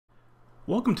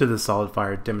Welcome to the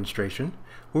SolidFire demonstration,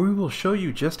 where we will show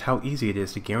you just how easy it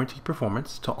is to guarantee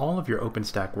performance to all of your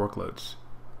OpenStack workloads.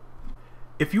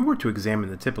 If you were to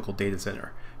examine the typical data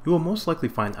center, you will most likely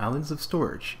find islands of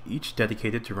storage, each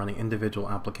dedicated to running individual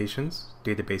applications,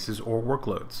 databases, or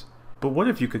workloads. But what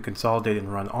if you could consolidate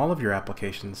and run all of your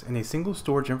applications in a single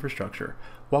storage infrastructure,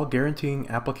 while guaranteeing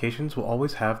applications will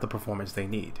always have the performance they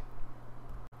need?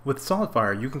 With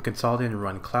SolidFire, you can consolidate and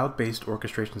run cloud-based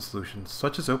orchestration solutions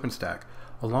such as OpenStack,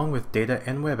 along with data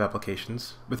and web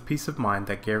applications, with peace of mind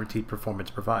that guaranteed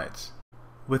performance provides.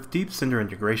 With deep Cinder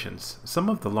integrations, some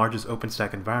of the largest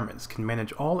OpenStack environments can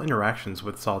manage all interactions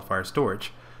with SolidFire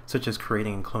storage, such as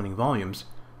creating and cloning volumes,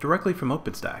 directly from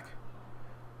OpenStack.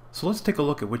 So let's take a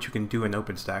look at what you can do in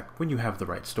OpenStack when you have the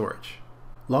right storage.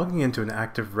 Logging into an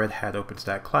active Red Hat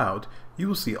OpenStack cloud, you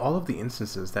will see all of the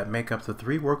instances that make up the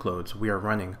 3 workloads we are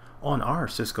running on our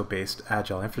Cisco-based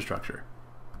Agile infrastructure.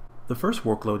 The first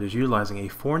workload is utilizing a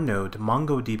 4-node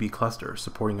MongoDB cluster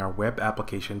supporting our web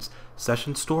application's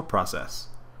session store process.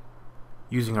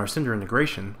 Using our Cinder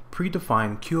integration,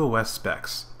 predefined QoS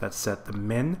specs that set the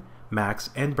min, max,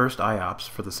 and burst IOPS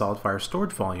for the SolidFire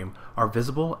storage volume are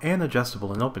visible and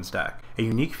adjustable in OpenStack, a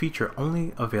unique feature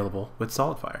only available with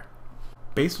SolidFire.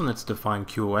 Based on its defined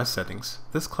QoS settings,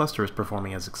 this cluster is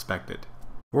performing as expected.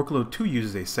 Workload 2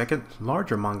 uses a second,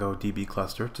 larger MongoDB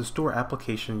cluster to store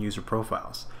application user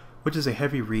profiles, which is a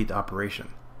heavy read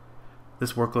operation.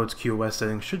 This workload's QoS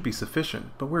settings should be sufficient,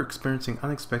 but we're experiencing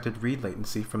unexpected read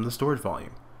latency from the storage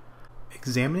volume.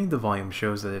 Examining the volume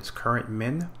shows that its current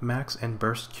min, max, and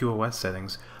burst QoS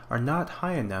settings are not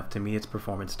high enough to meet its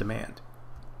performance demand.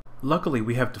 Luckily,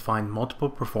 we have defined multiple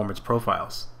performance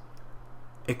profiles.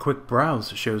 A quick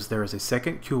browse shows there is a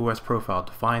second QoS profile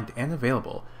defined and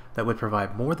available that would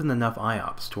provide more than enough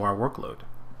IOPS to our workload.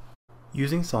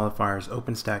 Using SolidFire's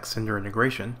OpenStack Cinder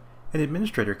integration, an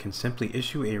administrator can simply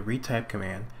issue a retype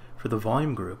command for the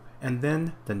volume group, and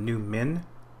then the new min,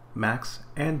 max,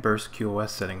 and burst QoS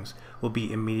settings will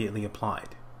be immediately applied.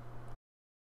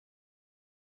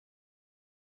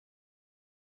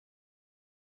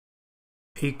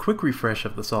 A quick refresh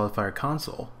of the SolidFire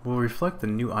console will reflect the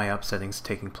new IOPS settings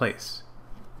taking place.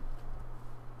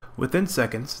 Within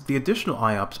seconds, the additional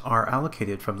IOPS are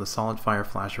allocated from the SolidFire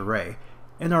flash array,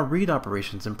 and our read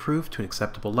operations improve to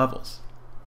acceptable levels.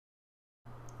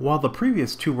 While the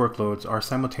previous 2 workloads are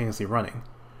simultaneously running,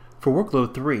 for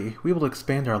workload 3 we will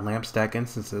expand our LAMP stack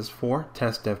instances for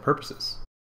test dev purposes.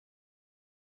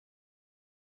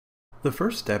 The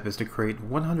first step is to create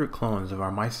 100 clones of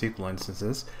our MySQL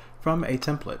instances from a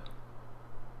template.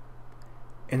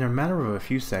 In a matter of a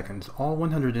few seconds, all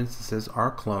 100 instances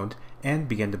are cloned and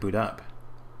begin to boot up.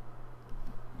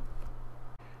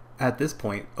 At this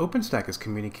point, OpenStack is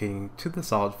communicating to the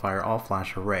SolidFire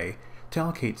all-flash array to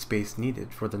allocate space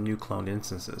needed for the new cloned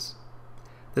instances.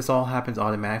 This all happens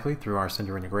automatically through our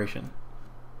Cinder integration.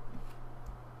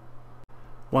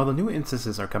 While the new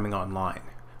instances are coming online,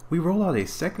 we roll out a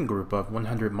second group of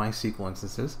 100 MySQL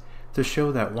instances to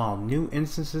show that while new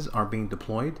instances are being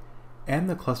deployed and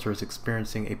the cluster is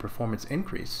experiencing a performance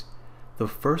increase, the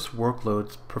first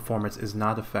workload's performance is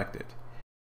not affected.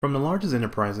 From the largest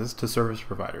enterprises to service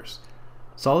providers,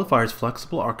 SolidFire's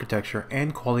flexible architecture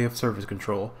and quality of service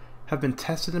control have been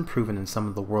tested and proven in some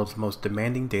of the world's most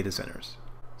demanding data centers.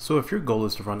 So if your goal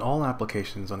is to run all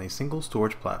applications on a single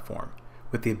storage platform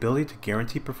with the ability to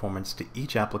guarantee performance to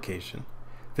each application,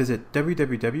 visit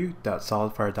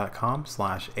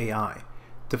www.solidfire.com/AI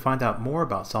to find out more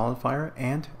about SolidFire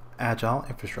and Agile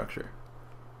infrastructure.